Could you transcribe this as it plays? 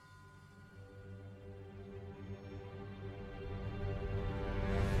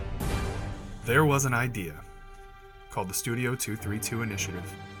There was an idea called the Studio 232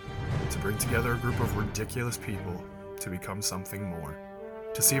 Initiative to bring together a group of ridiculous people to become something more,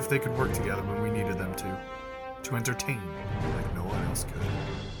 to see if they could work together when we needed them to entertain like no one else could.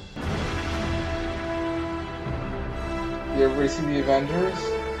 You ever seen the Avengers?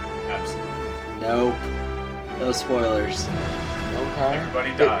 Absolutely. No. No spoilers. Okay.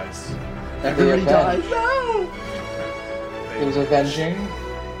 Everybody dies. Everybody dies. No! It was avenging.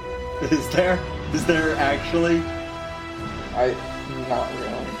 Is there? Is there actually? Not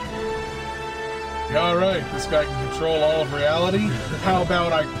really. Alright, this guy can control all of reality. How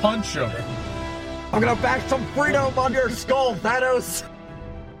about I punch him? I'm gonna back some freedom on your skull, Thanos!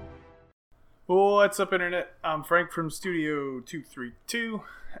 What's up, Internet? I'm Frank from Studio 232,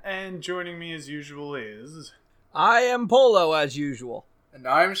 and joining me as usual is... I am Polo, as usual. And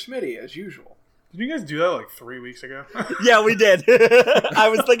I'm Smitty, as usual. Did you guys do that like 3 weeks ago? Yeah, we did. I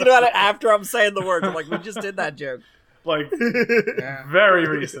was thinking about it after I'm saying the words. I'm like, we just did that joke. Like, Yeah. very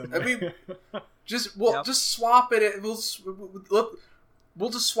recently. I mean, just swap it. We'll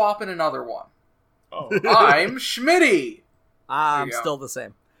just swap in another one. Oh. I'm Schmitty. I'm There you go. still the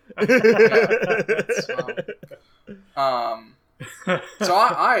same. So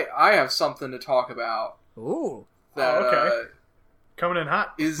I have something to talk about. Ooh. That okay. Coming in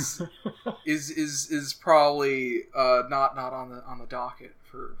hot. is probably not on the docket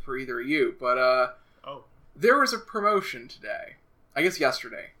for either of you, but there was a promotion today. I guess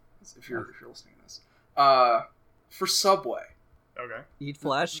yesterday, if you're listening to this, for Subway. Okay. Eat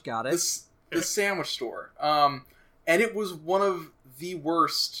flesh, got it. The sandwich store. And it was one of the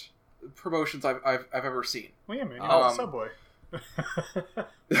worst promotions I've ever seen. Well, yeah, man. You know, Subway.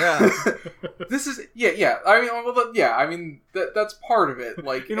 Yeah. This is yeah. I mean, that's part of it.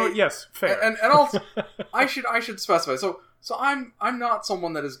 Like, You know what? Yes, fair. And also, I should specify. So I'm not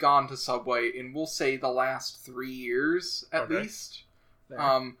someone that has gone to Subway in, we'll say, the last 3 years at least.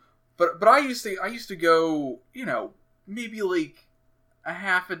 Fair. But I used to go, maybe like a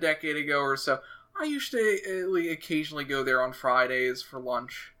half a decade ago or so. I used to occasionally go there on Fridays for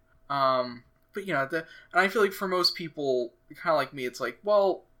lunch. But and I feel like for most people, kind of like me, it's like,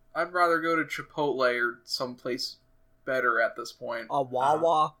 well, I'd rather go to Chipotle or someplace better at this point. A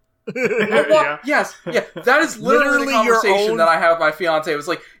Wawa. Yeah. Yes, yeah. That is literally the your conversation own- that I had with my fiance. It was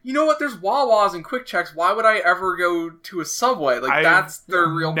like, you know what? There's Wawas and Quick Checks. Why would I ever go to a Subway? Like, that's their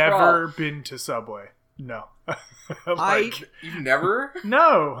real never problem. been to Subway. No. You've never?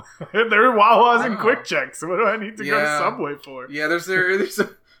 No. There are Wawas and Oh. Quick Checks. What do I need to go to Yeah. Subway for? Yeah, there's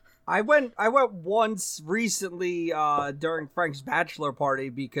a... I went once recently during Frank's bachelor party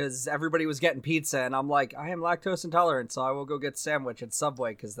because everybody was getting pizza, and I'm like, I am lactose intolerant, so I will go get a sandwich at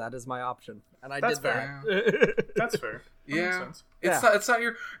Subway because that is my option, and I That's did fair. that. That's fair. That makes Yeah. sense. It's not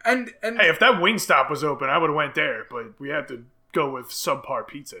your... And Hey, if that Wingstop was open, I would have went there, but we had to go with subpar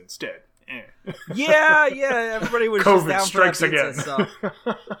pizza instead. yeah, everybody was COVID just down strikes for that again. pizza,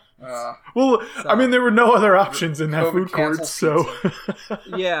 so. Well, I mean, there were no other options in that COVID food court, cancels so...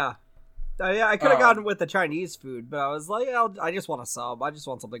 Yeah. I could have gotten with the Chinese food, but I was like, I just want a sub. I just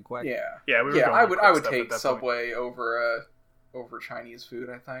want something quick. yeah. Yeah, we were Yeah, going I with would quick stuff take at that point. Subway over Chinese food,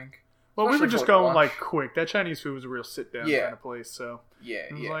 I think. Well, we were Especially just for going lunch. like quick. That Chinese food was a real sit-down Yeah. kind of place, so... Yeah,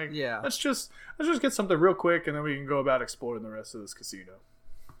 It was yeah. like, Yeah. let's just get something real quick, and then we can go about exploring the rest of this casino.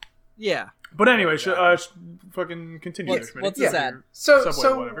 Yeah. But anyway, fucking continue. What's Schmitty. this ad?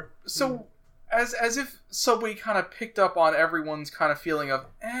 Subway, whatever. So as if Subway kind of picked up on everyone's kind of feeling of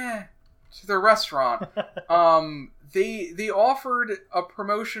to their restaurant, they offered a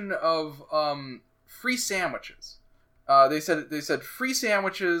promotion of free sandwiches. They said free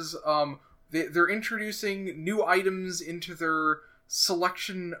sandwiches. They're introducing new items into their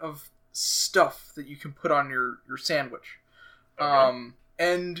selection of stuff that you can put on your sandwich. Okay.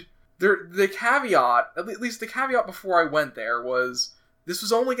 And the caveat, at least the caveat before I went there, was this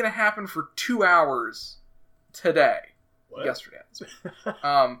was only going to happen for 2 hours today. What? Yesterday.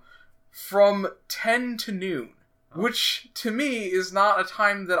 From 10 to noon. Which, to me, is not a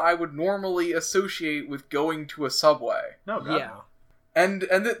time that I would normally associate with going to a Subway. No, God, Yeah. no.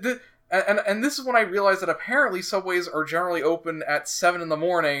 And this is when I realized that apparently Subways are generally open at 7 in the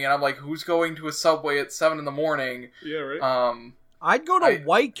morning, and I'm like, who's going to a Subway at 7 in the morning? Yeah, right. I'd go to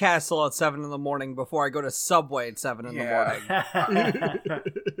White Castle at 7 in the morning before I go to Subway at 7 in the morning.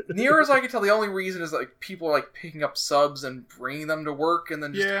 Near as I can tell, the only reason is like people are like picking up subs and bringing them to work, and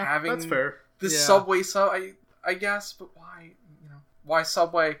then just having that's fair. this Yeah. Subway sub. I guess, but why? Why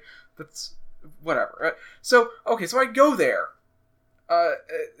Subway? That's whatever. So I go there,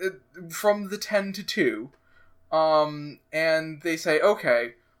 from the 10 to 2, and they say,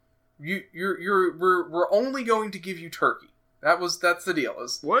 okay, we're only going to give you turkey. That's the deal.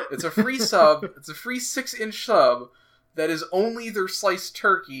 What? It's a free sub. It's a free 6-inch sub that is only their sliced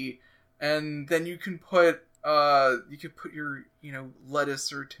turkey, and then you can put your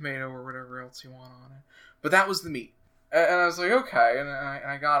lettuce or tomato or whatever else you want on it. But that was the meat, and I was like, okay, and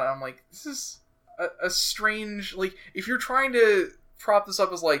I got it. I'm like, this is a strange, like, if you're trying to prop this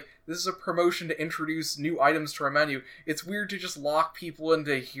up as like this is a promotion to introduce new items to our menu, it's weird to just lock people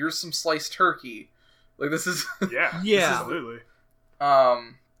into here's some sliced turkey. Like, this is Yeah. Absolutely.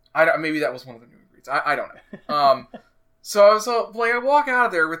 maybe that was one of the new ingredients. I don't know. So I was like, I walk out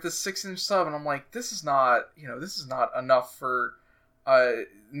of there with this 6-inch sub, and I'm like, this is not enough for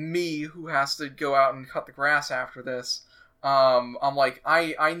me, who has to go out and cut the grass after this. I'm like,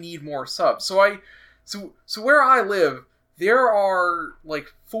 I need more subs. So where I live, there are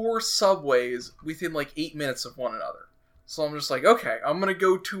like 4 Subways within like 8 minutes of one another. So I'm just like, okay, I'm gonna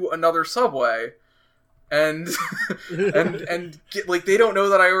go to another Subway. And get, like, they don't know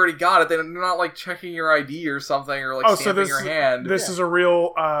that I already got it. They're not like checking your ID or something, or like stamping your hand. This is a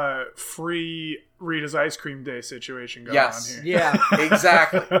real free Rita's Ice Cream Day situation going on here. Yeah,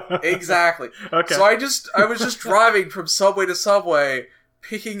 exactly. Okay. So I was just driving from Subway to Subway,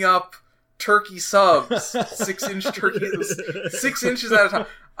 picking up turkey subs, 6-inch turkeys, 6 inches at a time.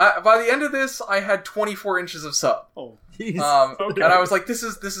 By the end of this, I had 24 inches of sub. Oh. And I was like, this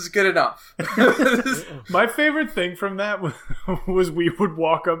is good enough. My favorite thing from that was we would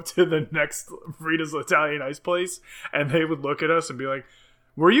walk up to the next Rita's Italian Ice place, and they would look at us and be like,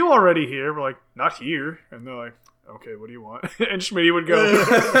 were you already here? We're like, not here. And they're like, okay, what do you want? And Smitty would go,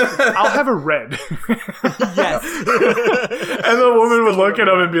 I'll have a red. Yes. And the woman would look at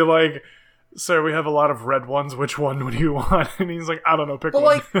him and be like, sir, we have a lot of red ones. Which one would you want? And he's like, I don't know, pick one.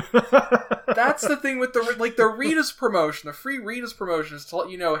 Like, that's the thing with the Rita's promotion, the free Rita's promotion is to let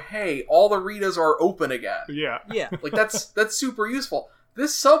you know, hey, all the Ritas are open again. Yeah. Like, that's super useful.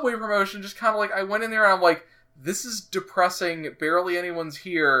 This Subway promotion just kind of like, I went in there and I'm like, this is depressing, barely anyone's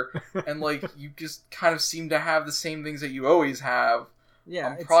here, and like, you just kind of seem to have the same things that you always have.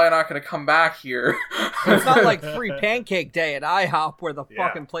 Yeah, I'm probably not going to come back here. It's not like free pancake day at IHOP where the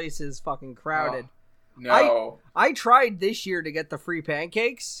fucking place is fucking crowded. No. I tried this year to get the free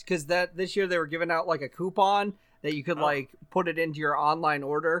pancakes, because this year they were giving out like a coupon that you could like put it into your online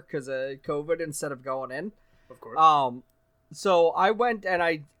order because of COVID instead of going in. Of course. So I went and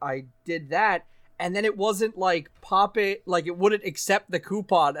I did that, and then it wasn't like like it wouldn't accept the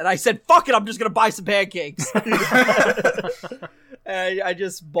coupon, and I said, fuck it, I'm just gonna buy some pancakes. And I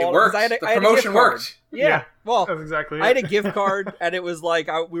just bought it. Worked. I had the promotion worked. Yeah. Well, that's exactly it. I had a gift card, and it was like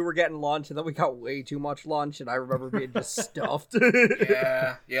we were getting lunch, and then we got way too much lunch, and I remember being just stuffed.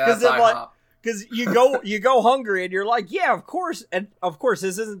 Yeah, that's IHOP. Because you go hungry, and you're like, yeah, of course. And of course,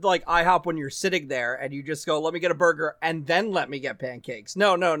 this isn't like IHOP when you're sitting there, and you just go, let me get a burger, and then let me get pancakes.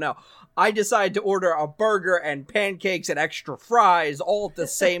 No. I decided to order a burger and pancakes and extra fries all at the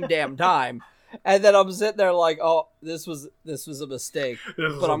same damn time. And then I'm sitting there like, oh, this was a mistake,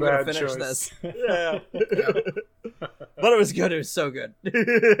 but I'm going to finish this. Yeah. But it was good. It was so good.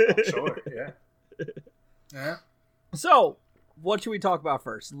 Sure, yeah. Yeah. So, what should we talk about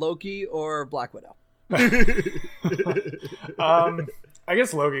first? Loki or Black Widow? I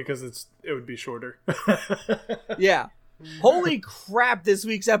guess Loki, because it would be shorter. Yeah. Holy crap, this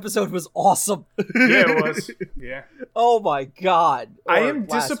week's episode was awesome. Yeah, it was. Yeah. Oh my god. I am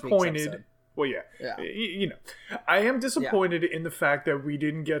disappointed. Well, yeah. I am disappointed in the fact that we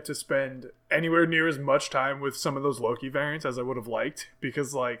didn't get to spend anywhere near as much time with some of those Loki variants as I would have liked,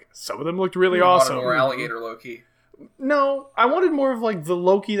 because like some of them looked really awesome. More alligator Loki. No, I wanted more of like the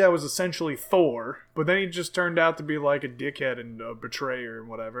Loki that was essentially Thor, but then he just turned out to be like a dickhead and a betrayer and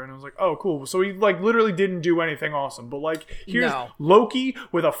whatever, and I was like, oh cool, so he like literally didn't do anything awesome, but like here's Loki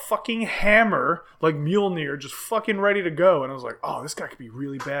with a fucking hammer like Mjolnir just fucking ready to go, and I was like, oh, this guy could be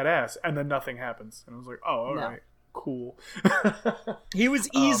really badass, and then nothing happens, and I was like, oh, alright, cool. He was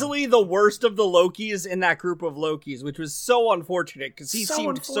easily the worst of the Lokis in that group of Lokis, which was so unfortunate because he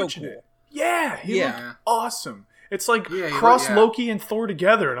seemed so cool. Yeah, he looked awesome. It's like cross Loki and Thor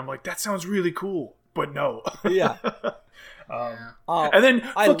together, and I'm like, that sounds really cool, but no. Yeah. And then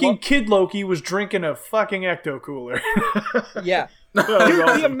fucking Kid Loki was drinking a fucking ecto cooler. Yeah. Dude,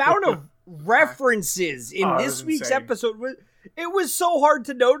 the amount of references in this week's episode, it was so hard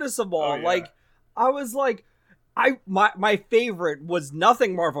to notice them all. Like, I was like, my favorite was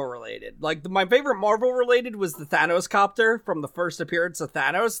nothing Marvel related. Like my favorite Marvel related was the Thanos copter from the first appearance of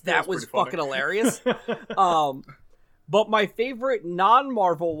Thanos. That was fucking hilarious. But my favorite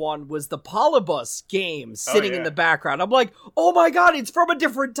non-Marvel one was the Polybus game sitting in the background. I'm like, oh my god, it's from a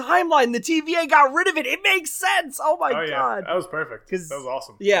different timeline. The TVA got rid of it. It makes sense. Oh my god. That was perfect. That was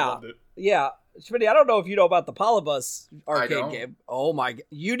awesome. Yeah. I loved it. Yeah. Smitty, I don't know if you know about the Polybus arcade game. Oh my god.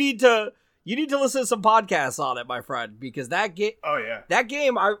 You need to listen to some podcasts on it, my friend, because that game that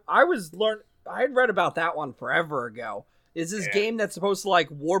game I had read about that one forever ago. Is this game that's supposed to, like,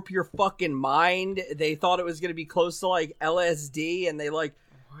 warp your fucking mind? They thought it was going to be close to, like, LSD, and they, like...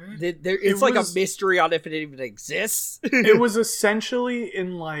 It's like a mystery on if it even exists. It was essentially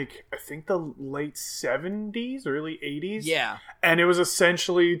in, like, I think the late 70s, early 80s. Yeah. And it was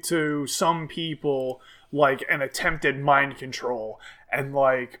essentially, to some people, like, an attempted mind control. And,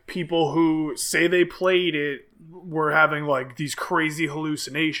 like, people who say they played it were having, like, these crazy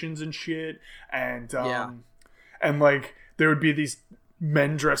hallucinations and shit. And, and, like... There would be these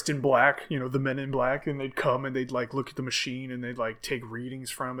men dressed in black, you know, the men in black, and they'd come and they'd, like, look at the machine and they'd, like, take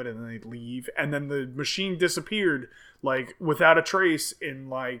readings from it and then they'd leave. And then the machine disappeared, like, without a trace in,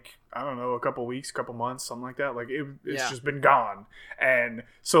 like, I don't know, a couple weeks, couple months, something like that. Like, it's just been gone. And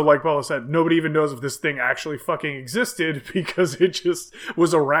so, like Paula said, nobody even knows if this thing actually fucking existed because it just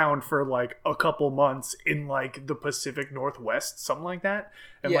was around for, like, a couple months in, like, the Pacific Northwest, something like that.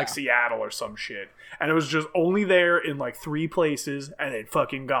 And, like, Seattle or some shit. And it was just only there in, like, 3 places and it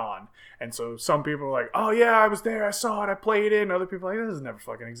fucking gone. And so some people are like, oh yeah, I was there, I saw it, I played it. And other people are like, this has never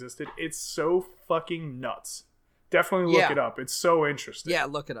fucking existed. It's so fucking nuts. Definitely look it up. It's so interesting. Yeah,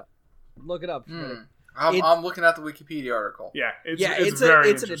 look it up. Look it up. I'm looking at the Wikipedia article. Yeah, it's an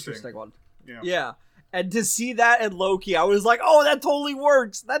interesting one. Yeah. And to see that in Loki, I was like, oh, that totally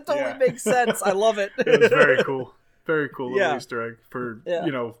works. That totally makes sense. I love it. It was very cool. Very cool little Easter egg for,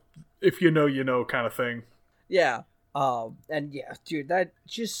 you know, if you know kind of thing. Yeah. And yeah, dude, that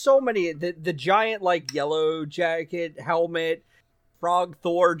just so many, the giant, like, yellow jacket, helmet, Frog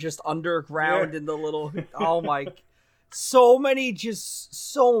Thor just underground in the little, oh my, so many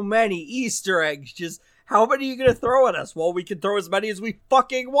Easter eggs. Just how many are you gonna throw at us? Well, we can throw as many as we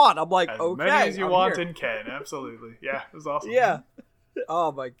fucking want. I'm like, as okay, many as you want here. and can, absolutely. Yeah, it was awesome. Yeah.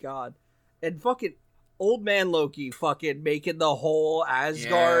 Oh my god. And fucking old man Loki fucking making the whole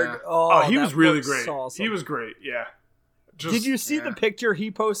Asgard. Yeah. Oh, he was really great. Awesome. He was great. Yeah. Did you see the picture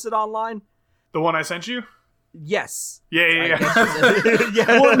he posted online? The one I sent you? Yes. Yeah.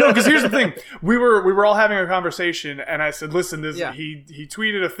 Well, no, because here's the thing: we were all having a conversation, and I said, "Listen, this he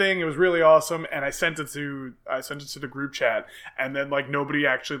tweeted a thing. It was really awesome, and I sent it to the group chat, and then, like, nobody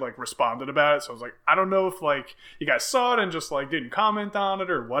actually, like, responded about it. So I was like, I don't know if, like, you guys saw it and just, like, didn't comment on it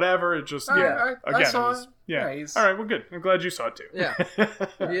or whatever. It just I saw it. Yeah. All right. Well, good. I'm glad you saw it too. Yeah.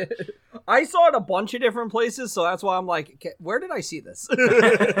 I saw it a bunch of different places, so that's why I'm like, where did I see this?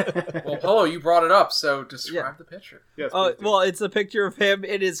 Well, Polo, you brought it up, so describe the picture. Yes. Well, it's a picture of him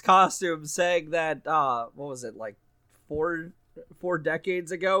in his costume saying that, what was it, like 4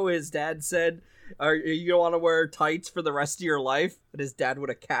 decades ago, his dad said, are you going to want to wear tights for the rest of your life? And his dad would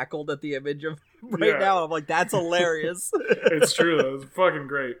have cackled at the image of now. And I'm like, that's hilarious. It's true, though. It was fucking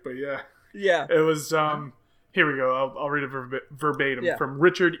great, but yeah. Yeah. It was, here we go. I'll read it verbatim from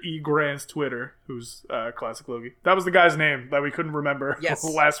Richard E. Grant's Twitter, who's Classic Loki. That was the guy's name that we couldn't remember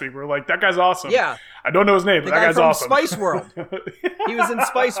last week. We were like, that guy's awesome. Yeah. I don't know his name, but that guy's awesome. Spice World. He was in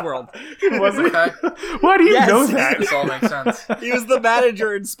Spice World. Was he? Okay. Why do you know that? This all makes sense. He was the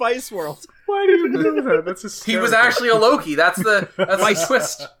manager in Spice World. Why do you know that? That's hysterical. He was actually a Loki. That's the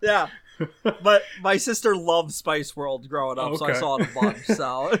twist. Yeah. But my sister loved Spice World growing up, so I saw it a bunch.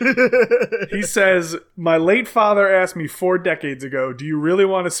 So he says, my late father asked me 4 decades ago, do you really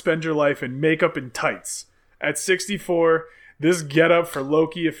want to spend your life in makeup and tights? At 64, this getup for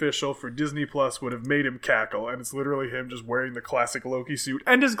Loki official for Disney Plus would have made him cackle, and it's literally him just wearing the classic Loki suit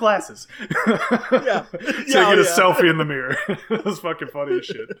and his glasses. Yeah. Taking a selfie in the mirror. It was fucking funny as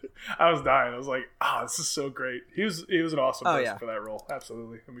shit. I was dying. I was like, this is so great. He was an awesome person for that role.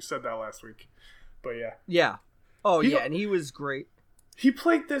 Absolutely. And we said that last week. But yeah. Yeah. Oh, and he was great. He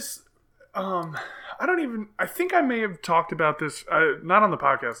played this... I think I may have talked about this, not on the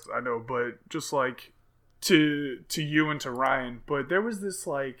podcast, I know, but just, like, to you and to Ryan, but there was this,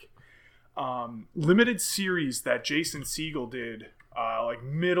 like, limited series that Jason Segel did, like,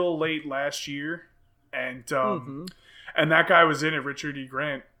 late last year, and that guy was in it, Richard E.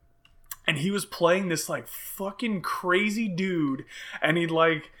 Grant, and he was playing this, like, fucking crazy dude, and it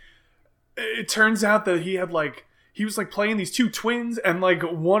turns out that he was, like, playing these 2 twins, and, like,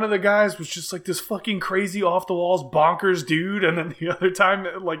 one of the guys was just, like, this fucking crazy off-the-walls bonkers dude, and then the other time,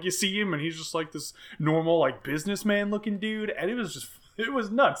 like, you see him, and he's just, like, this normal, like, businessman-looking dude, and it was just It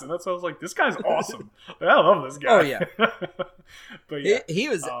was nuts, and that's why I was like, this guy's awesome. I love this guy. Oh, yeah. But yeah, he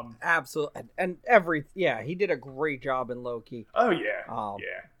was absolute, and he did a great job in Loki. Oh yeah,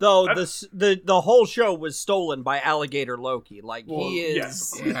 yeah. Though the whole show was stolen by Alligator Loki. Like, he is.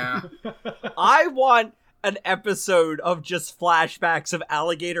 Yes. Yeah. I want an episode of just flashbacks of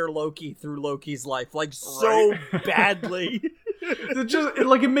Alligator Loki through Loki's life, like so badly.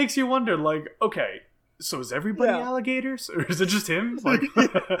 It makes you wonder, like, okay, so is everybody alligators, or is it just him? Like,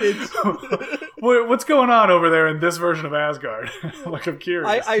 what's going on over there in this version of Asgard? Like, I'm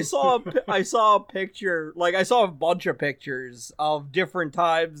curious. I saw a picture, like I saw a bunch of pictures of different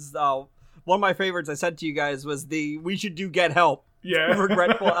times. One of my favorites I sent to you guys was "We should do get help." Yeah,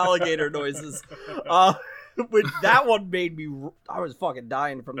 regretful alligator noises. Which that one made me. I was fucking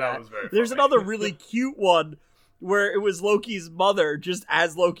dying from that. Was very There's funny. another really cute one where it was Loki's mother, just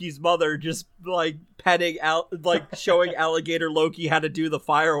like petting out, like showing Alligator Loki how to do the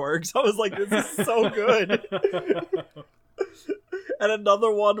fireworks. I was like, this is so good. And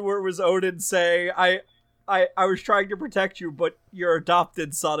another one where it was Odin saying, I was trying to protect you, but your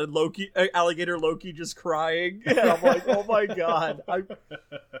adopted son, and Alligator Loki just crying. And I'm like, oh my god.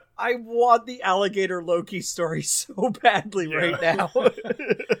 I want the Alligator Loki story so badly right now.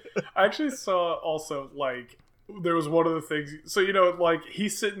 I actually saw also, like, there was one of the things, so, like,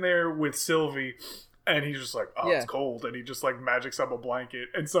 he's sitting there with Sylvie, and he's just like, it's cold, and he just, like, magics up a blanket,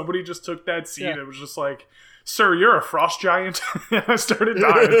 and somebody just took that scene and was just like, sir, you're a frost giant? And I started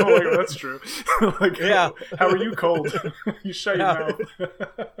dying. I'm like, that's true. Like, how are you cold? You shut your mouth.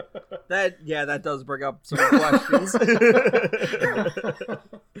 That does bring up some questions.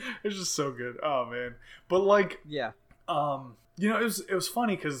 It's just so good. Oh man. But like, it was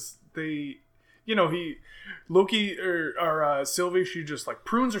funny because they, Loki or Sylvie, she just like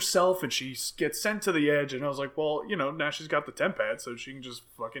prunes herself and she gets sent to the edge, and I was like, well, now she's got the temp pad, so she can just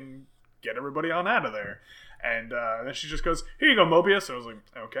fucking get everybody on out of there. And then she just goes, here you go, Mobius. And I was like,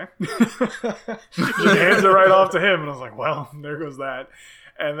 okay. She hands it right off to him. And I was like, well, there goes that.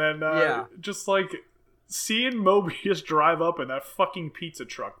 And then just like seeing Mobius drive up in that fucking pizza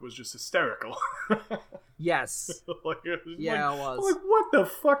truck was just hysterical. Yes. It was. Like, what the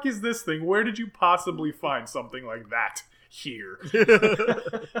fuck is this thing? Where did you possibly find something like that here?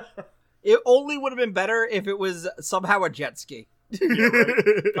 It only would have been better if it was somehow a jet ski. Yeah,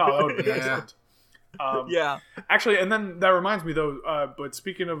 right? Oh, that would have been excellent. Actually, and then that reminds me though, but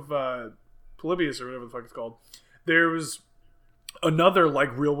speaking of Polybius or whatever the fuck it's called, there was another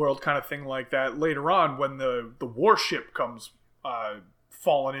like real world kind of thing like that later on when the warship comes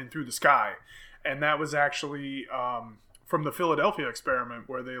falling in through the sky, and that was actually from the Philadelphia experiment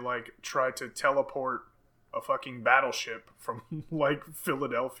where they like tried to teleport a fucking battleship from like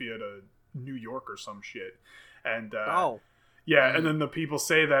Philadelphia to New York or some shit, and yeah, and then the people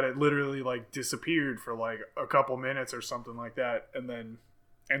say that it literally like disappeared for like a couple minutes or something like that, and then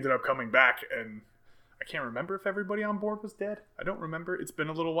ended up coming back. And I can't remember if everybody on board was dead. I don't remember. It's been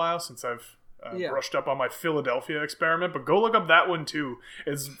a little while since I've brushed up on my Philadelphia experiment, but go look up that one too.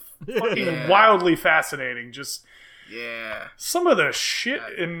 It's fucking wildly fascinating. Just some of the shit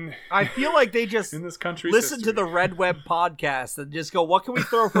in. I feel like they just in this country listen to the Red Web podcast and just go, "What can we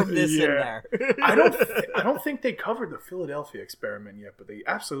throw from this in there?" I don't think they covered the Philadelphia experiment yet, but they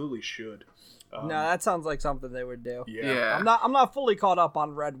absolutely should. No, that sounds like something they would do. Yeah. I'm not fully caught up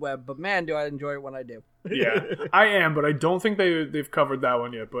on Red Web, but man, do I enjoy it when I do. Yeah, I am, but I don't think they've covered that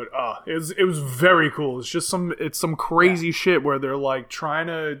one yet. But it was very cool. It's just some crazy shit where they're like trying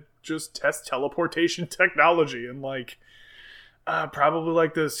to just test teleportation technology and like probably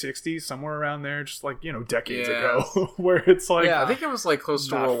like the 60s, somewhere around there, just like decades ago, where it's like I think it was like close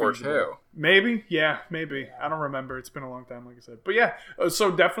to World War II. Maybe, maybe. I don't remember. It's been a long time, like I said. But yeah, so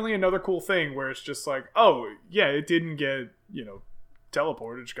definitely another cool thing where it's just like, oh yeah, it didn't get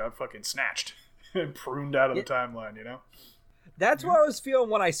teleported, it just got fucking snatched and pruned out of the timeline. That's what I was feeling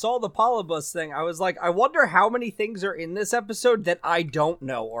when I saw the Polybus thing. I was like, I wonder how many things are in this episode that I don't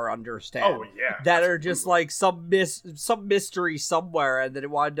know or understand. Oh, yeah. That are just like some mystery somewhere, and then it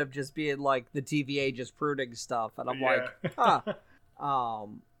wound up just being like the TVA just pruning stuff. And I'm like, huh.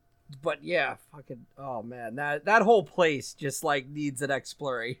 But yeah, fucking, oh man, that whole place just like needs an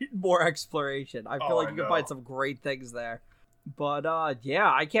more exploration. I feel like you can find some great things there. But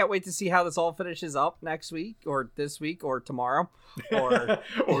yeah, I can't wait to see how this all finishes up next week, or this week, or tomorrow, or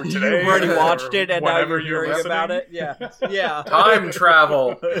or today. You've already watched it and now you're you're hearing about it. Yeah, yeah. Time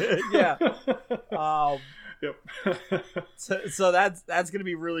travel. Yeah. Yep. So that's gonna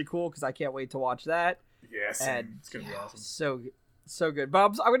be really cool because I can't wait to watch that. Yes, And it's gonna be awesome. So good. But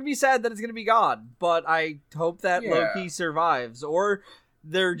I'm going to be sad that it's going to be gone. But I hope that Loki survives. Or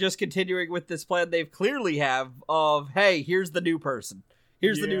they're just continuing with this plan they've clearly have of, hey, here's the new person.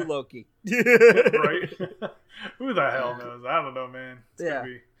 Here's the new Loki. Right? Who the hell knows? I don't know, man. It's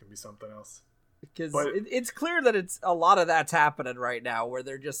gonna be something else. Because it's clear that it's a lot of that's happening right now, where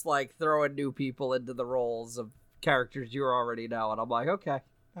they're just like throwing new people into the roles of characters you already know, and I'm like, okay.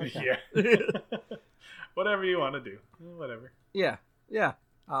 Yeah. Whatever you want to do, whatever. Yeah.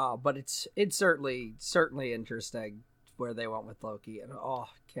 But it's certainly interesting where they went with Loki, and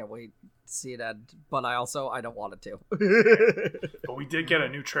can't wait to see it end. But I don't want it to. But we did get a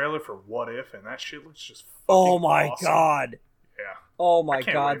new trailer for What If, and that shit looks just fucking awesome. God. Yeah. Oh my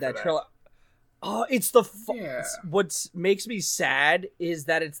god, that trailer. Oh, it's what makes me sad is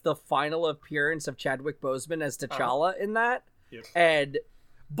that it's the final appearance of Chadwick Boseman as T'Challa in that. Yep.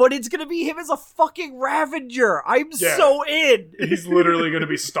 But it's gonna be him as a fucking Ravager. I'm so in. He's literally gonna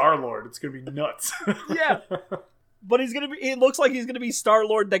be Star-Lord. It's gonna be nuts. Yeah. But it looks like he's gonna be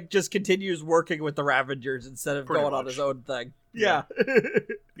Star-Lord that just continues working with the Ravagers instead of going on his own thing. Yeah.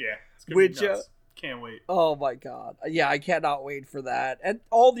 Yeah. It's gonna be nuts. Can't wait. Oh my god. Yeah, I cannot wait for that. And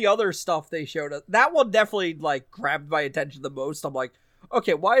all the other stuff they showed us. That one definitely grabbed my attention the most. I'm like,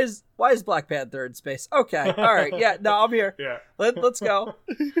 okay, why is Black Panther in space? Okay. All right. Yeah, no, I'm here. Yeah. Let's go.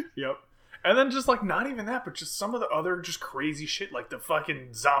 Yep. And then just not even that, but just some of the other just crazy shit, like the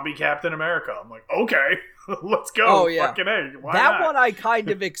fucking zombie Captain America. I'm like, okay, let's go. Oh yeah. Fucking A. Why that not? one I kind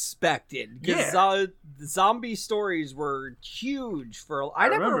of expected because zombie stories were huge I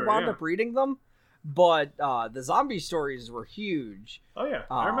never wound up reading them. But the zombie stories were huge. Oh yeah,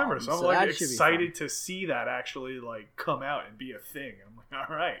 I remember. So I'm excited to see that actually come out and be a thing. I'm like,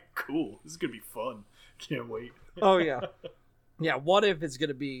 all right, cool. This is gonna be fun. Can't wait. Oh yeah, yeah. What If it's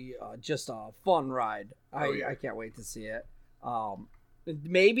gonna be just a fun ride? I can't wait to see it.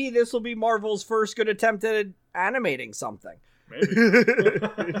 Maybe this will be Marvel's first good attempt at animating something. Maybe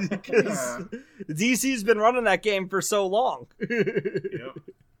because DC's been running that game for so long. Yep.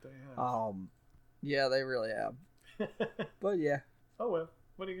 They have. Yeah, they really have. But yeah. Oh well.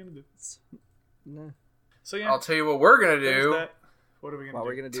 What are you gonna do? Nah. So yeah. I'll tell you what we're gonna do. What are we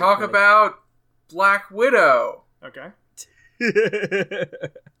gonna do? Talk about Black Widow. Okay. Is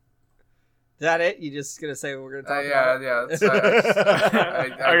that it? You just gonna say what we're gonna talk about? Yeah.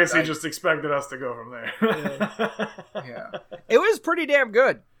 I guess he just expected us to go from there. Yeah. It was pretty damn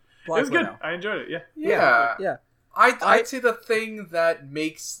good. It was good. I enjoyed it. Yeah. I'd say the thing that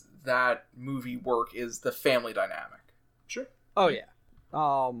makes that movie work is the family dynamic. Sure. Oh yeah.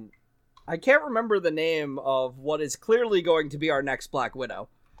 I can't remember the name of what is clearly going to be our next Black Widow.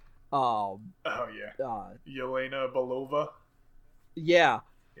 Oh yeah. Yelena Belova. Yeah.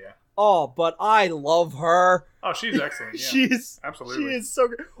 Yeah. Oh, but I love her. Oh, she's excellent. Yeah. Absolutely. She is so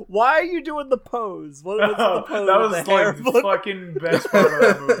good. Why are you doing the pose? What was the pose? That was the fucking best part of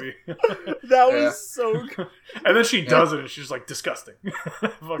that movie. That was so good. And then she does it, and she's disgusting.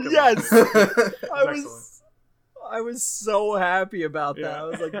 Yes. I was so happy about that. I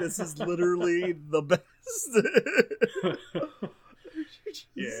was like, this is literally the best.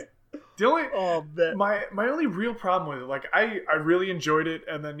 Yeah. The only my only real problem with it, I really enjoyed it,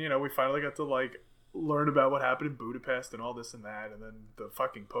 and then we finally got to learn about what happened in Budapest and all this and that, and then the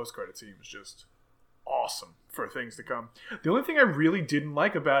fucking post-credit scene was just awesome for things to come. The only thing I really didn't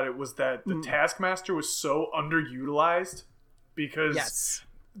like about it was that the Taskmaster was so underutilized, because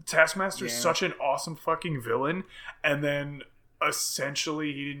Taskmaster is such an awesome fucking villain, and then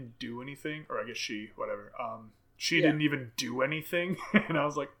essentially he didn't do anything, or I guess she didn't even do anything, and I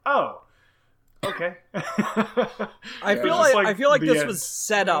was like, oh, okay. I feel like this was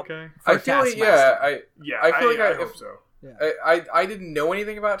set up. Okay. I feel like I hope so. Yeah. I didn't know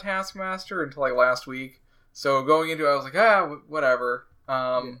anything about Taskmaster until last week, so going into it I was like, whatever.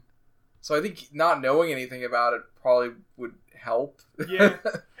 So I think not knowing anything about it probably would help. Yeah,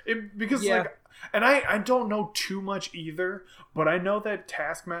 because and I don't know too much either, but I know that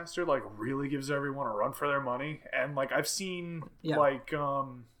Taskmaster really gives everyone a run for their money, and I've seen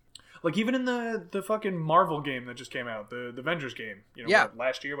even in the fucking Marvel game that just came out, the Avengers game,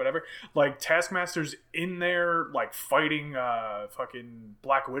 last year, whatever. Taskmaster's in there fighting fucking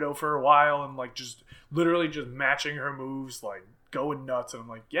Black Widow for a while, and just literally just matching her moves, going nuts, and I'm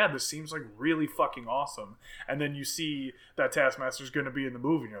like, yeah, this seems really fucking awesome. And then you see that Taskmaster's gonna be in the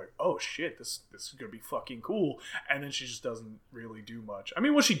movie, and you're like, oh shit, this is gonna be fucking cool. And then she just doesn't really do much. I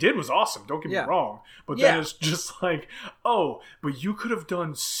mean, what she did was awesome, don't get me wrong, but then it's just oh, but you could have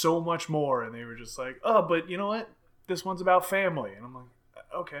done so much more. And they were just oh, but you know what, this one's about family. And I'm like,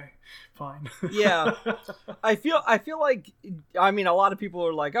 okay, fine. Yeah. I feel like, I mean, a lot of people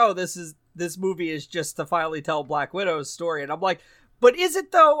are like, oh, this movie is just to finally tell Black Widow's story. And I'm like, but is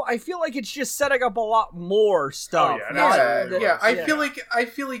it though? I feel like it's just setting up a lot more stuff. Oh, Yeah. I feel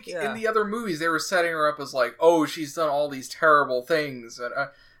like in the other movies they were setting her up as like, oh, she's done all these terrible things,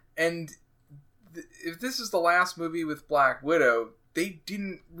 and if this is the last movie with Black Widow, they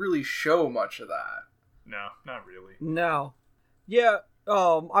didn't really show much of that. No, not really. No. Yeah.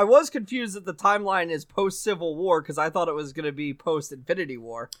 I was confused that the timeline is post Civil War because I thought it was going to be post Infinity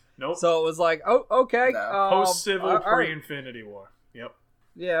War. Nope. So it was like, oh, okay. No. Post Civil, pre Infinity War. Yep.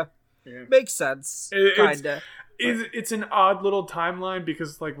 Yeah. Yeah. Makes sense. Kinda. It's an odd little timeline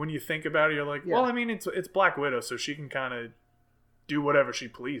because, like, when you think about it, you're like, well, I mean, it's Black Widow, so she can kind of do whatever she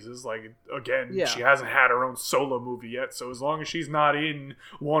pleases. Like, again, she hasn't had her own solo movie yet, so as long as she's not in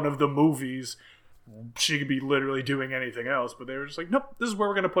one of the movies, she could be literally doing anything else. But they were just like, nope, this is where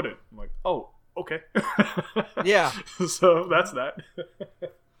we're gonna put it. I'm like, oh, okay. Yeah. So that's that.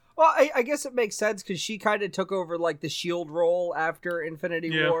 Well, I guess it makes sense because she kind of took over like the SHIELD role after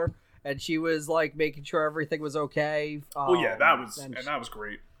Infinity War, and she was like making sure everything was okay. Well, yeah, that was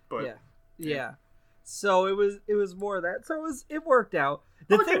great. But yeah. So it was more of that. So it worked out.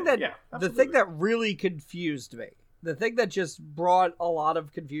 The thing that really confused me, the thing that just brought a lot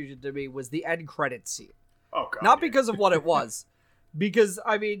of confusion to me was the end credit scene. Oh God! Not because of what it was, because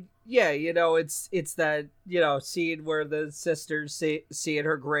I mean, yeah, you know, it's that, you know, scene where the sisters seeing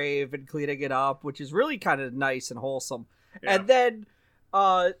her grave and cleaning it up, which is really kind of nice and wholesome. Yeah. And then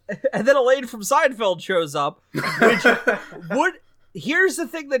Elaine from Seinfeld shows up, which here's the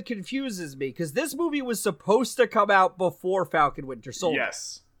thing that confuses me, because this movie was supposed to come out before Falcon Winter Soldier.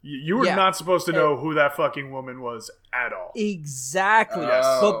 Yes. You were not supposed to know who that fucking woman was at all. Exactly.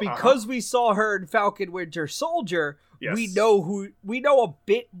 But because we saw her in Falcon Winter Soldier, we know a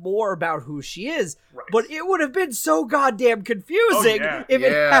bit more about who she is. Right. But it would have been so goddamn confusing if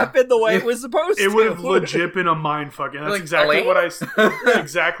it happened the way it was supposed to. It would have legit been a mindfuck. And that's like,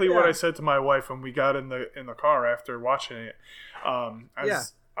 exactly what I said to my wife when we got in the car after watching it. I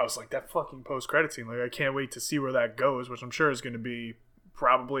was like, that fucking post-credit scene, like, I can't wait to see where that goes, which I'm sure is going to be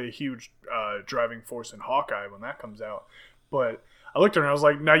probably a huge driving force in Hawkeye when that comes out. But I looked at her and I was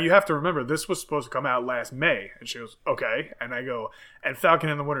like, now you have to remember, this was supposed to come out last May. And she goes, okay. And I go, and Falcon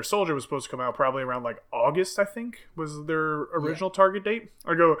and the Winter Soldier was supposed to come out probably around like August, I think, was their original target date.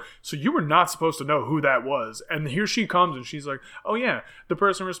 I go, so you were not supposed to know who that was. And here she comes and she's like, oh yeah, the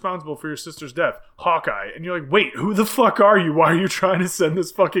person responsible for your sister's death, Hawkeye. And you're like, wait, who the fuck are you? Why are you trying to send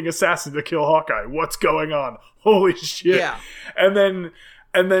this fucking assassin to kill Hawkeye? What's going on? Holy shit. Yeah.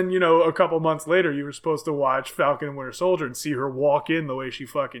 And then, you know, a couple months later, you were supposed to watch Falcon and Winter Soldier and see her walk in the way she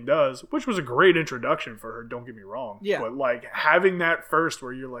fucking does, which was a great introduction for her, don't get me wrong. Yeah. But, like, having that first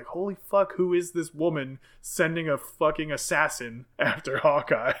where you're like, holy fuck, who is this woman sending a fucking assassin after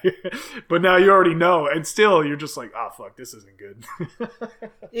Hawkeye? But now you already know, and still you're just like, fuck, this isn't good.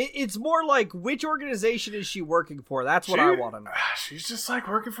 It's more like, which organization is she working for? That's what I want to know. She's just, like,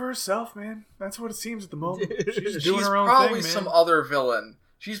 working for herself, man. That's what it seems at the moment. She's doing her own thing, man. She's probably some other villain.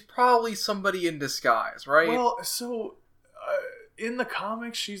 She's probably somebody in disguise, right? Well, so in the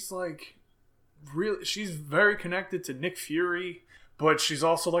comics, she's like she's very connected to Nick Fury, but she's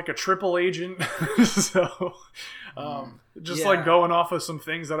also like a triple agent. So like going off of some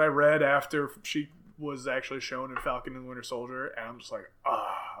things that I read after she was actually shown in Falcon and Winter Soldier, and I'm just like,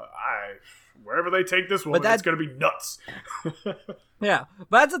 wherever they take this woman, it's going to be nuts. Yeah,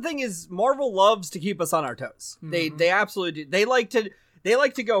 but that's the thing is, Marvel loves to keep us on our toes. Mm-hmm. They absolutely do. They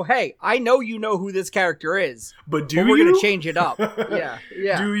like to go, hey, I know you know who this character is, but we're going to change it up. Yeah.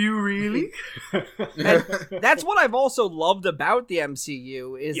 Do you really? And that's what I've also loved about the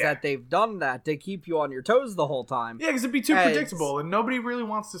MCU is that they've done that to keep you on your toes the whole time. Yeah, because it'd be too predictable, and nobody really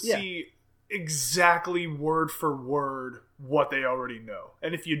wants to see exactly word for word what they already know.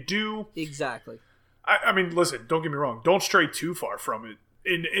 And if you do... Exactly. I mean, listen, don't get me wrong. Don't stray too far from it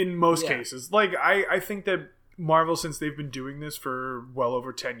in most cases. Like, I think that Marvel, since they've been doing this for well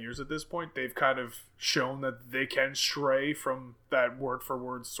over 10 years at this point, they've kind of shown that they can stray from that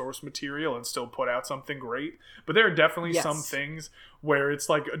word-for-word source material and still put out something great. But there are definitely some things where it's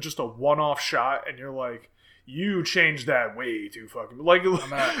like just a one-off shot and you're like, you changed that way too fucking... Like, look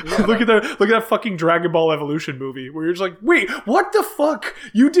at that fucking Dragon Ball Evolution movie where you're just like, wait, what the fuck?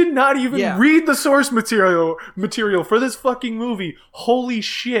 You did not even read the source material for this fucking movie. Holy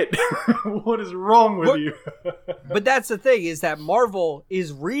shit. What is wrong with you? But that's the thing, is that Marvel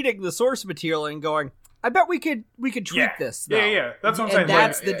is reading the source material and going, I bet we could tweak this. Though. Yeah. That's what I'm saying. And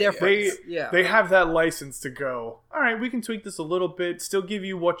that's Like, the difference. They have that license to go, all right, we can tweak this a little bit, still give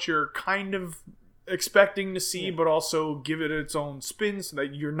you what you're kind of expecting to see, but also give it its own spin so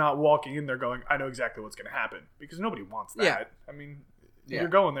that you're not walking in there going, I know exactly what's going to happen, because nobody wants that. Yeah. I mean, you're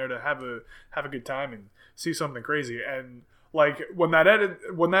going there to have a good time and see something crazy. And like when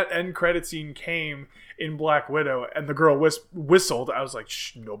that end credit scene came in Black Widow and the girl whistled, I was like,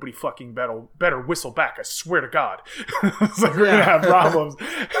 shh, nobody fucking better whistle back. I swear to God. It's like, we're going to have problems.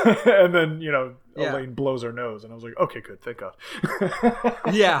 And then, Elaine blows her nose. And I was like, okay, good. Thank God.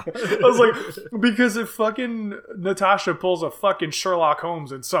 Yeah. I was like, because if fucking Natasha pulls a fucking Sherlock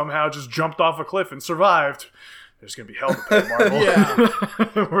Holmes and somehow just jumped off a cliff and survived, there's gonna be hell to pay, Marvel. Yeah.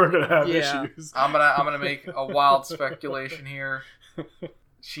 We're gonna have issues. I'm gonna make a wild speculation here.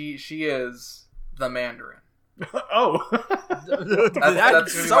 She is the Mandarin. Oh. That's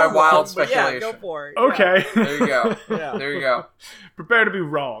gonna be my wild speculation. Yeah, go for it. Okay. Yeah. There you go. Yeah. There you go. Prepare to be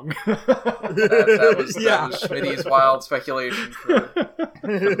wrong. That was Smitty's wild speculation for the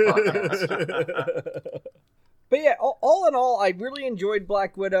podcast. But yeah, all in all, I really enjoyed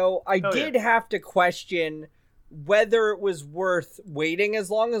Black Widow. I did have to question whether it was worth waiting as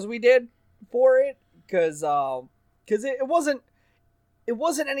long as we did for it, because it wasn't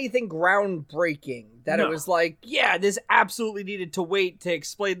anything groundbreaking that it was like, yeah, this absolutely needed to wait to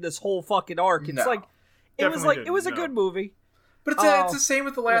explain this whole fucking arc. It's it was a good movie. But it's the same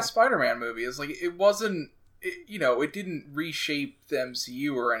with the last Spider-Man movie. It's like it wasn't, it didn't reshape the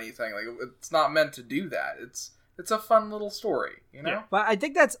MCU or anything. Like it's not meant to do that. It's a fun little story, Yeah. But I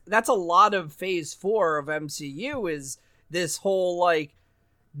think that's a lot of Phase 4 of MCU is this whole, like,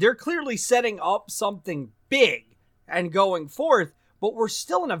 they're clearly setting up something big and going forth, but we're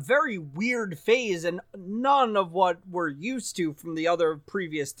still in a very weird phase and none of what we're used to from the other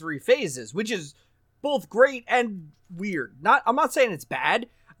previous 3 phases, which is both great and weird. I'm not saying it's bad.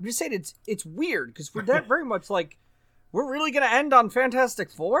 I'm just saying it's weird because we're very much like, we're really going to end on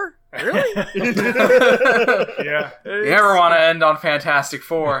Fantastic Four? Really? Yeah. You ever want to end on Fantastic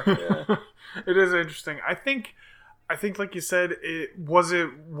Four? Yeah. It is interesting. I think like you said, it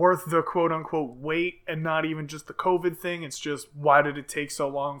worth the quote unquote wait and not even just the COVID thing. It's just, why did it take so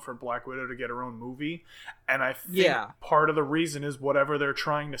long for Black Widow to get her own movie? And I think part of the reason is whatever they're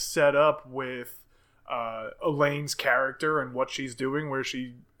trying to set up with Elaine's character and what she's doing, where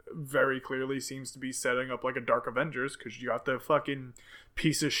she very clearly seems to be setting up like a Dark Avengers, because you got the fucking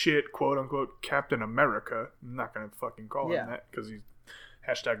piece of shit quote unquote Captain America. I'm not gonna fucking call him that because he's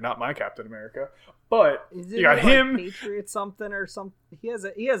 #not my Captain America, but you got him, Patriot something or something. He has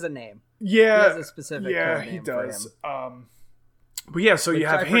a name. Yeah, he has a specific name he does. For him. But yeah, so you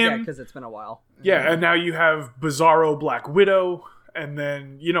have him because it's been a while. Yeah, and now you have Bizarro Black Widow, and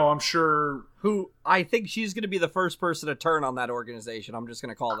then I'm sure. Who I think she's going to be the first person to turn on that organization. I'm just going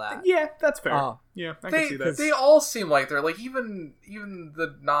to call that. Yeah, that's fair. Yeah, I can see that. They all seem like they're like, even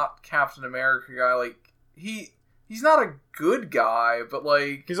the not Captain America guy, like he's not a good guy, but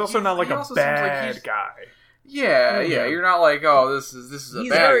like he's also not like a bad guy. Yeah, you're not like, oh, this is a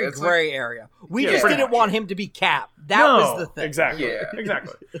he's bad very guy. gray area. We just didn't want him to be Cap. That was the thing. Exactly. Yeah.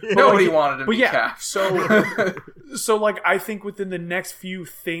 Exactly. Nobody wanted to be Cap. So like I think within the next few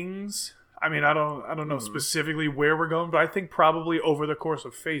things, I mean, I don't know specifically where we're going, but I think probably over the course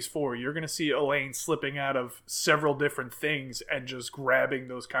of Phase 4, you're going to see Elaine slipping out of several different things and just grabbing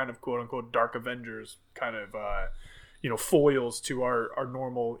those kind of quote-unquote Dark Avengers kind of, foils to our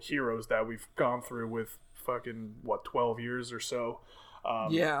normal heroes that we've gone through with fucking, 12 years or so.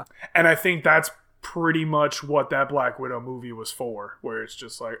 Yeah. And I think that's pretty much what that Black Widow movie was for, where it's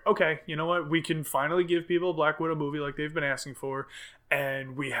just like, okay, you know what? We can finally give people a Black Widow movie like they've been asking for,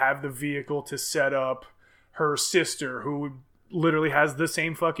 and we have the vehicle to set up her sister, who literally has the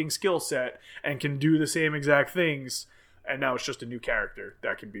same fucking skill set and can do the same exact things, and now it's just a new character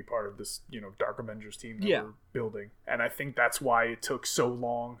that can be part of this, Dark Avengers team that we're building. And I think that's why it took so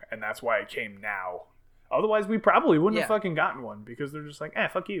long, and that's why it came now. Otherwise, we probably wouldn't have fucking gotten one, because they're just like,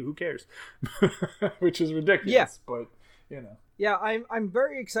 fuck you, who cares? Which is ridiculous. Yeah. But, Yeah, I'm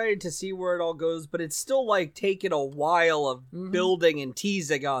very excited to see where it all goes, but it's still like taking a while of building and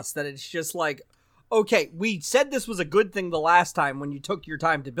teasing us that it's just like, okay, we said this was a good thing the last time when you took your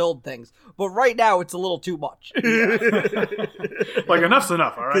time to build things, but right now it's a little too much. Like, enough's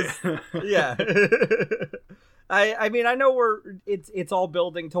enough, all right? Yeah. I mean, I know it's all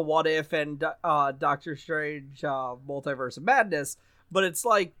building to What If and Doctor Strange Multiverse of Madness, but it's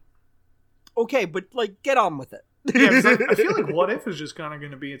like, okay, but like, get on with it. Yeah, I feel like What If is just kind of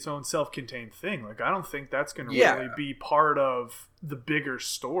going to be its own self-contained thing. Like, I don't think that's going to really be part of the bigger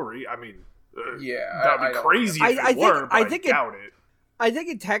story. I mean, That'd be crazy if it were, but I doubt it. I think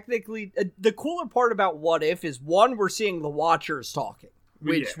it technically... the cooler part about What If is, one, we're seeing the Watchers talking,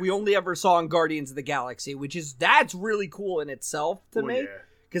 which we only ever saw in Guardians of the Galaxy, that's really cool in itself to me.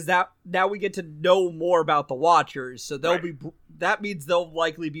 Because now we get to know more about the Watchers, so that means they'll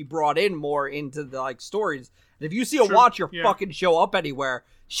likely be brought in more into the stories. And if you see a Watcher fucking show up anywhere,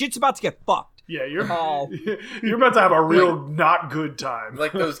 shit's about to get fucked. Yeah, you're about to have a real not good time.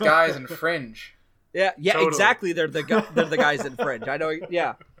 Like those guys in Fringe. Yeah, totally. Exactly. They're the guys in Fringe. I know.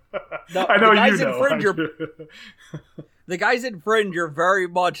 Yeah, I know. The guys in Fringe are very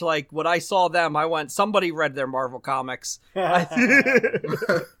much like when I saw them. I went, somebody read their Marvel comics.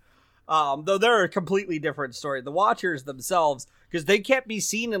 Though they're a completely different story. The Watchers themselves, because they can't be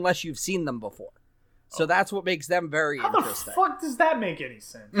seen unless you've seen them before. So that's what makes them very interesting. How the fuck does that make any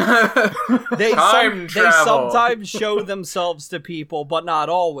sense? They sometimes show themselves to people, but not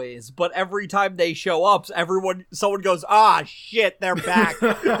always. But every time they show up, someone goes, "Ah, shit, they're back."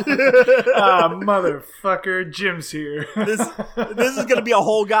 Motherfucker, Jim's here. This is gonna be a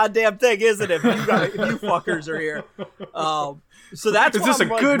whole goddamn thing, isn't it? If you fuckers are here. So that's is this a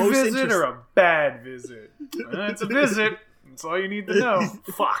good visit or a bad visit? It's a visit. That's all you need to know.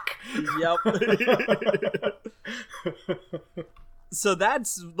 Fuck. Yep. So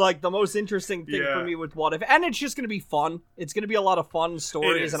that's the most interesting thing for me with What If. And it's just going to be fun. It's going to be a lot of fun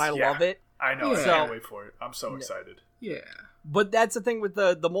stories, and I love it. I know. I can't wait for it. I'm so excited. Yeah. But that's the thing with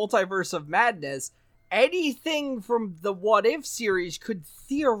the Multiverse of Madness. Anything from the What If series could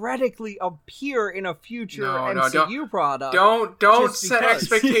theoretically appear in a future MCU product. Don't set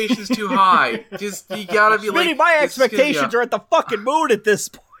expectations too high. Just you gotta be Smitty, my expectations are at the fucking moon at this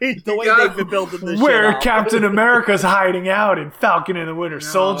point. The way they've been building this shit where out. Captain America's hiding out in Falcon and the Winter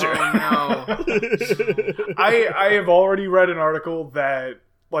Soldier. No. I have already read an article that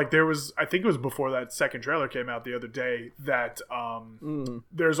there was, I think it was before that second trailer came out the other day, that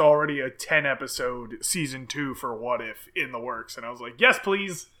there's already a 10-episode season 2 for What If in the works. And I was like, yes,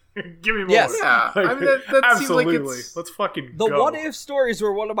 please. Give me more. Yes. Yeah. I mean, that absolutely. seems like it's... Let's fucking go. The What If stories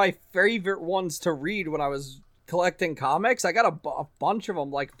were one of my favorite ones to read when I was collecting comics. I got a bunch of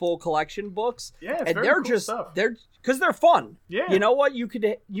them, full collection books. Yeah, it's and very they're cool stuff. because they're fun. Yeah. You know what? You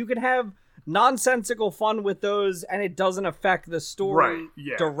could have nonsensical fun with those, and it doesn't affect the story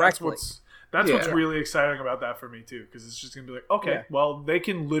directly. That's what's really exciting about that for me too, because it's just gonna be well, they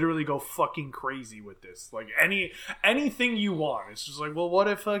can literally go fucking crazy with this. Anything you want. It's just what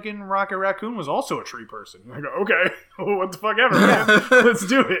if fucking Rocket Raccoon was also a tree person? I go, okay, what the fuck ever, man. Let's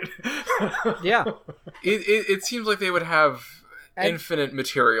do it. Yeah. It seems like they would have infinite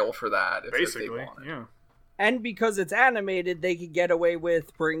material for that. If they wanted. Yeah. And because it's animated, they could get away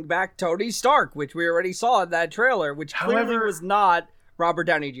with bring back Tony Stark, which we already saw in that trailer, which clearly was not Robert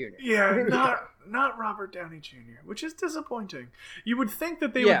Downey Jr. Yeah, not Robert Downey Jr., which is disappointing. You would think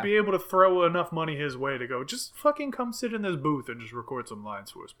that they would be able to throw enough money his way to go, just fucking come sit in this booth and just record some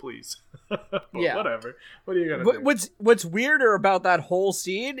lines for us, please. Whatever. What are you gonna do? What's weirder about that whole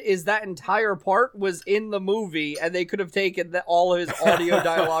scene is that entire part was in the movie, and they could have taken all of his audio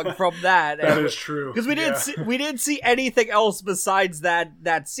dialogue from that. That is true. Because we didn't see anything else besides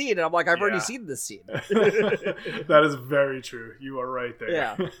that scene, and I'm like, I've already seen this scene. That is very true. You are right there.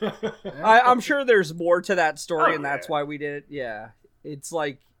 Yeah. I'm sure there's more to that story, and that's why we did it. Yeah. It's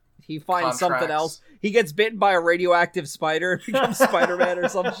he finds something else. He gets bitten by a radioactive spider and becomes Spider-Man or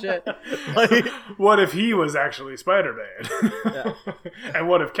some shit. What if he was actually Spider-Man? Yeah. And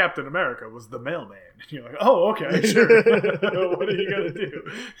what if Captain America was the mailman? And you're like, oh, okay, sure. What are you going to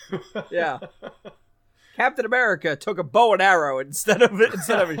do? Yeah. Captain America took a bow and arrow instead of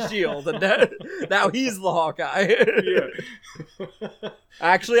a shield, and now he's the Hawkeye. Yeah.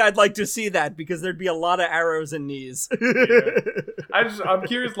 Actually, I'd like to see that, because there'd be a lot of arrows and knees. Yeah. I'm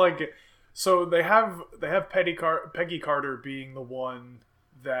curious. So they have Peggy Carter being the one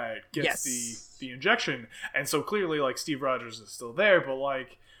that gets the injection, and so clearly Steve Rogers is still there, but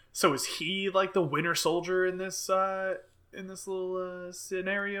so is he the Winter Soldier in this little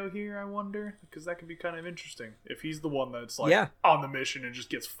scenario here, I wonder? Because that could be kind of interesting. If he's the one that's on the mission and just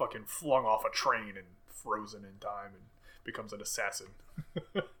gets fucking flung off a train and frozen in time and becomes an assassin.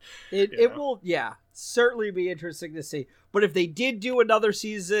 It will certainly be interesting to see. But if they did do another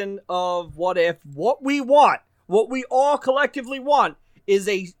season of What If, what we all collectively want, is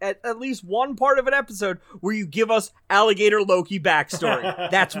at least one part of an episode where you give us Alligator Loki backstory.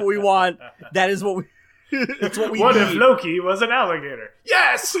 That's what we want. That is what we... That's what we need. What if Loki was an alligator?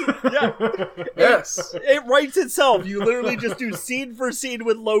 Yes! Yeah. Yes. It writes itself. You literally just do scene for scene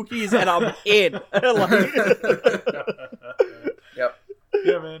with Loki's, and I'm in. Yep.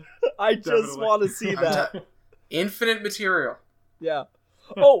 Yeah, man. I just Definitely. want to see that. Infinite material. Yeah.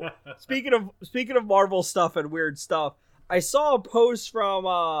 Oh, speaking of Marvel stuff and weird stuff, I saw a post from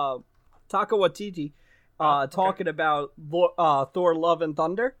Taika Waititi talking about Thor: Love and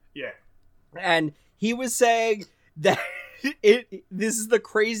Thunder, Yeah. and he was saying that this is the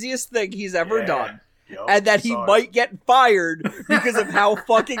craziest thing he's ever done. Yup, And that he saw it. might get fired because of how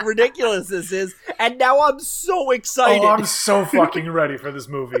fucking ridiculous this is. And now I'm so excited. Oh, I'm so fucking ready for this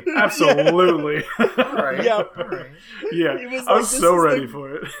movie. Absolutely. All right. Yeah. All right. Yeah, He was I'm like, so this is ready the-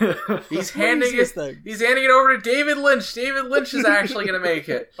 for it. He's handing Craziest it. thing. He's handing it over to David Lynch. David Lynch is actually going to make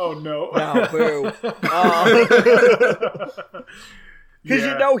it. Oh no. No, boo. Because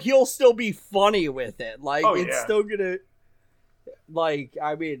you know he'll still be funny with it. Like, it's still gonna... Like,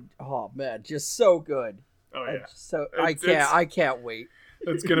 I mean, oh man, just so good. Oh yeah. I can't wait.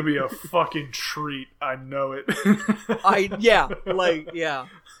 It's gonna be a fucking treat. I know it.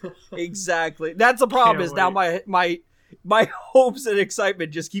 Exactly. That's the problem. Can't Is now my hopes and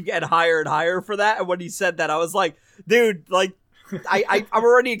excitement just keep getting higher and higher for that. And when he said that, I was like, dude, like, I'm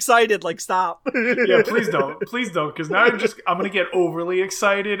already excited. Like, stop. Yeah, please don't, because now I'm gonna get overly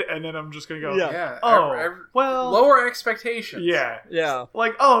excited, and then I'm just gonna go, Yeah. well, lower expectations. yeah,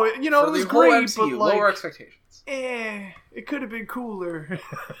 like, oh, it For was the whole great, MCU, but like, lower expectations. It could have been cooler.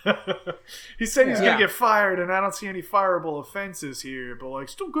 He said he's gonna get fired, and I don't see any fireable offenses here, but like,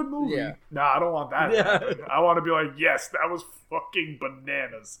 still good movie. Yeah. Nah, I don't want that to happen. I want to be like, yes, that was fucking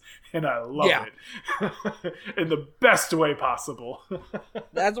bananas, and I love it in the best way possible.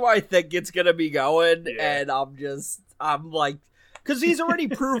 That's why I think it's gonna be going, and I'm like, because he's already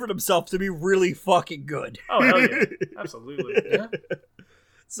proven himself to be really fucking good. Oh hell yeah, absolutely. Yeah.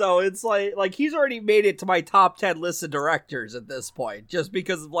 So it's like he's already made it to my top 10 list of directors at this point, just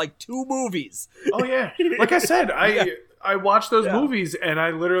because of like 2 movies. Oh yeah, like I said, I watched those movies, and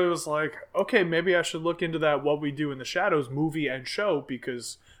I literally was like, okay, maybe I should look into that What We Do in the Shadows movie and show,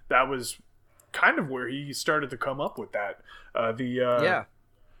 because that was kind of where he started to come up with that.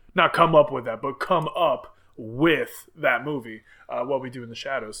 Not come up with that, but come up with that movie, What We Do in the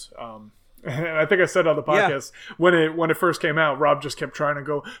Shadows. And I think I said on the podcast, when it first came out, Rob just kept trying to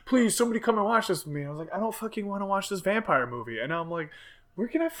go, please, somebody come and watch this with me. I was like, I don't fucking want to watch this vampire movie. And now I'm like, where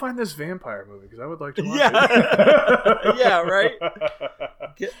can I find this vampire movie? Because I would like to watch it. Yeah, right?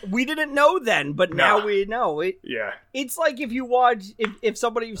 We didn't know then, but now we know. It's like if you watch, if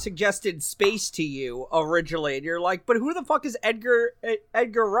somebody suggested Space to you originally, and you're like, but who the fuck is Edgar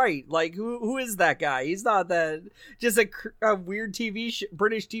Wright? Like, who is that guy? He's not that, just a weird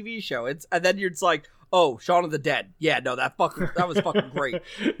British TV show. And then you're just like, oh, Shaun of the Dead. Yeah, no, that was fucking great.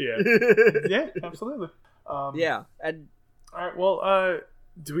 Yeah, absolutely. And all right, well,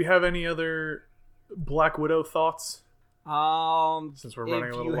 do we have any other Black Widow thoughts? Since we're running a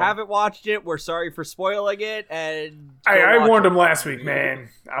little if you long. haven't watched it, we're sorry for spoiling it. And I warned him last week, man.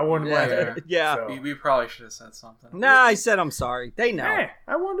 I warned him last week. Yeah. So. We probably should have said something. Nah, I said I'm sorry. They know. Hey,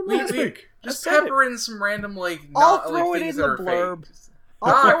 I warned him last week. Just I said pepper in some random I'll throw it things in that the are blurb. fake.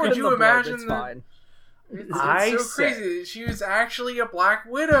 I'll throw it could in you the blurb. imagine It's that? fine. It's so crazy. She was actually a Black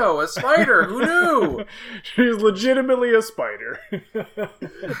Widow, a spider. Who knew? She's legitimately a spider.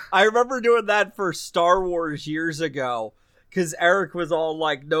 I remember doing that for Star Wars years ago, because Eric was all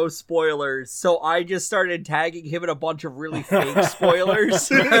like, no spoilers. So I just started tagging him in a bunch of really fake spoilers.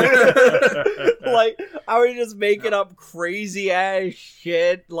 Like, I was just making up crazy ass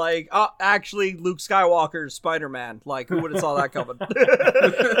shit. Like, actually, Luke Skywalker's Spider-Man. Like, who would have saw that coming?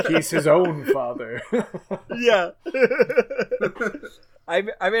 He's his own father. Yeah.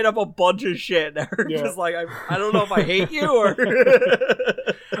 I made up a bunch of shit. And Eric was like, I don't know if I hate you or...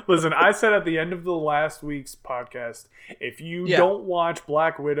 Listen, I said at the end of the last week's podcast, if you don't watch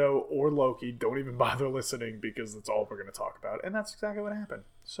Black Widow or Loki, don't even bother listening, because that's all we're going to talk about. And that's exactly what happened.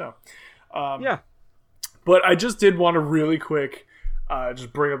 So, But I just did want to really quick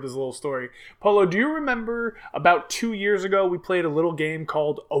just bring up this little story. Polo, do you remember about 2 years ago we played a little game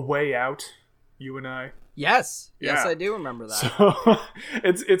called A Way Out, you and I? Yes, Yeah. I do remember that. So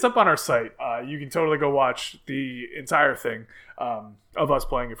it's up on our site. You can totally go watch the entire thing of us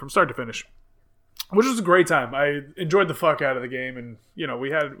playing it from start to finish, which was a great time. I enjoyed the fuck out of the game, and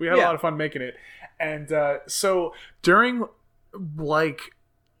we had a lot of fun making it. And so during, like,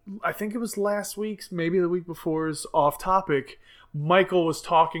 I think it was last week's, maybe the week before's off topic, Michael was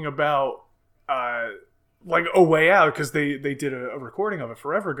talking about like A Way Out, because they did a recording of it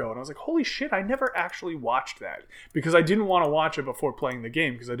forever ago, and I was like, holy shit, I never actually watched that, because I didn't want to watch it before playing the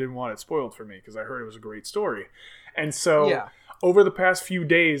game, because I didn't want it spoiled for me, because I heard it was a great story. And so over the past few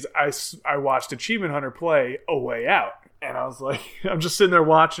days, I watched Achievement Hunter play A Way Out, And I was like, I'm just sitting there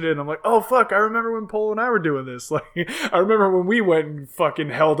watching it, and I'm like, oh, fuck, I remember when Polo and I were doing this. Like, I remember when we went and fucking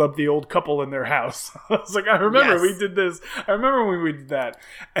held up the old couple in their house. I was like, I remember we did this. I remember when we did that.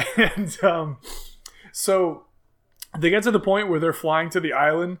 And so they get to the point where they're flying to the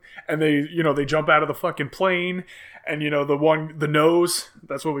island, and they jump out of the fucking plane, and, the nose,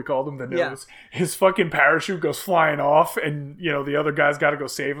 that's what we called him, the nose, his fucking parachute goes flying off, and, the other guy's got to go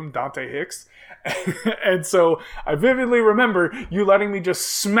save him, Dante Hicks. And so I vividly remember you letting me just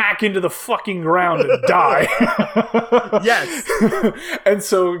smack into the fucking ground and die. Yes. And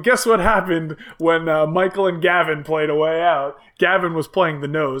so guess what happened when Michael and Gavin played A Way Out? Gavin was playing the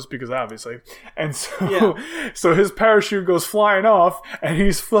nose, because obviously. And so, so his parachute goes flying off, and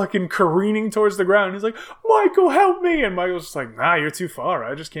he's fucking careening towards the ground. He's like, Michael, help me! And Michael's just like, nah, you're too far.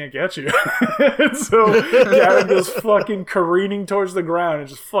 I just can't get you. And so Gavin goes fucking careening towards the ground and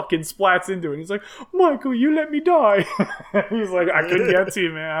just fucking splats into it. And he's like, Michael, you let me die. And he's like, I couldn't get to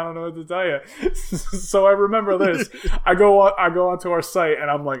you, man. I don't know what to tell you. So I remember this. I go onto our site,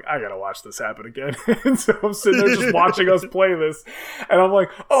 and I'm like, I gotta watch this happen again. And so I'm sitting there just watching us play this. And I'm like,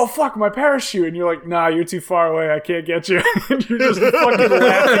 oh, fuck, my parachute. And you're like, nah, you're too far away. I can't get you. And you're just fucking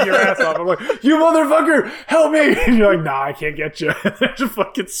laughing your ass off. I'm like, you motherfucker, help me. And you're like, nah, I can't get you. And then just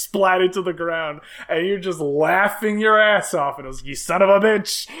fucking splat into the ground. And you're just laughing your ass off. And I was like, you son of a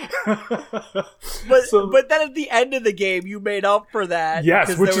bitch. But then at the end of the game, you made up for that.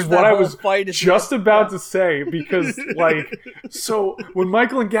 Yes, which is what I was just about to say. Because, so when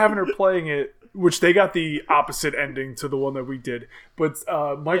Michael and Gavin are playing it, which they got the opposite ending to the one that we did. But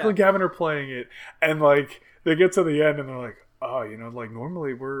Michael and Gavin are playing it, and, they get to the end, and they're like, oh,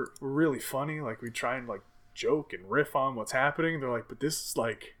 normally we're really funny. Like, we try and, joke and riff on what's happening. And they're like, but this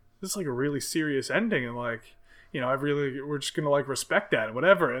is a really serious ending, and, we're just gonna respect that and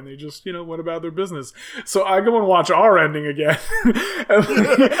whatever, and they just went about their business. So I go and watch our ending again, and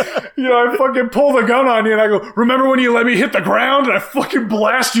I fucking pull the gun on you and I go, remember when you let me hit the ground? And I fucking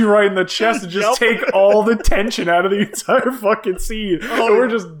blast you right in the chest and just take all the tension out of the entire fucking scene. And we're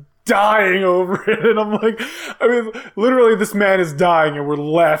just dying over it, and I'm like, literally this man is dying and we're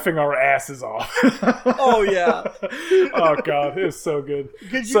laughing our asses off. Oh yeah. Oh god, it was so good.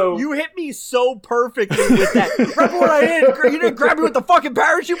 You hit me so perfectly with that. Remember what I did? You didn't grab me with the fucking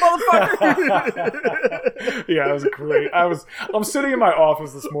parachute, motherfucker. Yeah, it was great. I'm sitting in my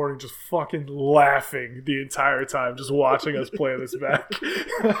office this morning just fucking laughing the entire time, just watching us play this back.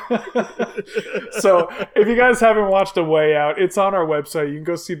 So if you guys haven't watched A Way Out, it's on our website. You can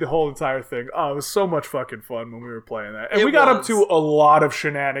go see the whole entire thing. Oh, it was so much fucking fun when we were playing that. And we got up to a lot of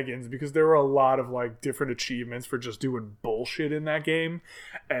shenanigans because there were a lot of different achievements for just doing bullshit in that game.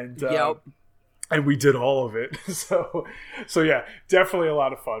 And and we did all of it. So yeah, definitely a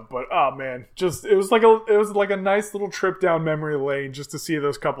lot of fun. But oh man, it was like a nice little trip down memory lane just to see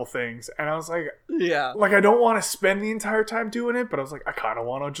those couple things. And I was like, yeah, I don't want to spend the entire time doing it, but I was like, I kind of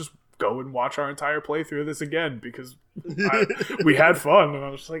want to just go and watch our entire playthrough of this again because we had fun, and I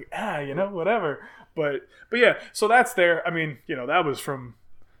was just like, whatever. But yeah, so that's there. That was from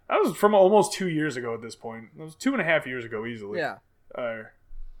almost 2 years ago at this point. It was 2.5 years ago easily. Yeah.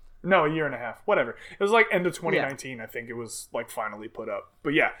 No, a year and a half. Whatever. It was end of 2019. Yeah. I think it was finally put up.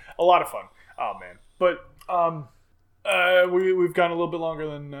 But yeah, a lot of fun. Oh man. But we've gone a little bit longer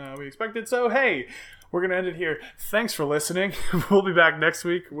than we expected. So hey, we're going to end it here. Thanks for listening. We'll be back next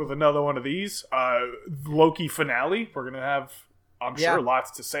week with another one of these. Loki finale. We're going to have, I'm sure,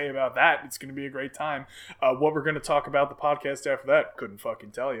 lots to say about that. It's going to be a great time. What we're going to talk about the podcast after that, couldn't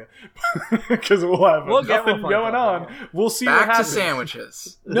fucking tell you. Because we'll have nothing going on. We'll see what happens. Back to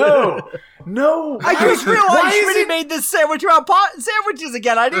sandwiches. No. I just realized Smitty made this sandwich about sandwiches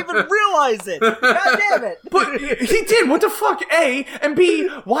again. I didn't even realize it. God damn it. But he did. What the fuck? A. And B,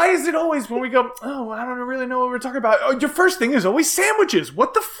 why is it always when we go, oh, I don't really know what we're talking about. Oh, your first thing is always sandwiches.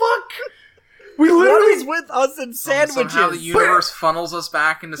 What the fuck? We literally what is with us in sandwiches? Somehow the universe funnels us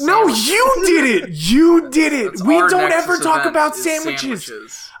back into No, sandwiches. you did it. You did it. That's we our don't Nexus ever talk event about is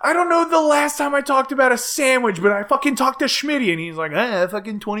sandwiches. I don't know the last time I talked about a sandwich, but I fucking talked to Smitty, and he's like,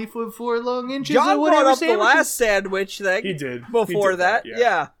 fucking 20-foot-4 long inches John or whatever. brought up sandwiches. the last sandwich thing. He did. Before he did that,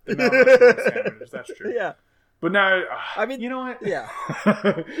 yeah. The malnutrition sandwiches, that's true. Yeah. But now, you know what? Yeah.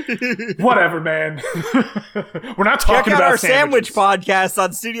 Whatever, man. We're not talking Check out about our sandwiches. sandwich podcast on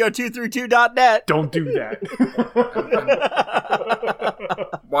studio232.net. Don't do that.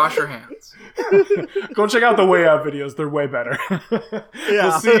 Wash your hands. Go check out the Way Out videos. They're way better.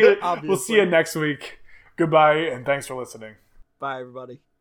 Yeah, we'll see you next week. Goodbye, and thanks for listening. Bye, everybody.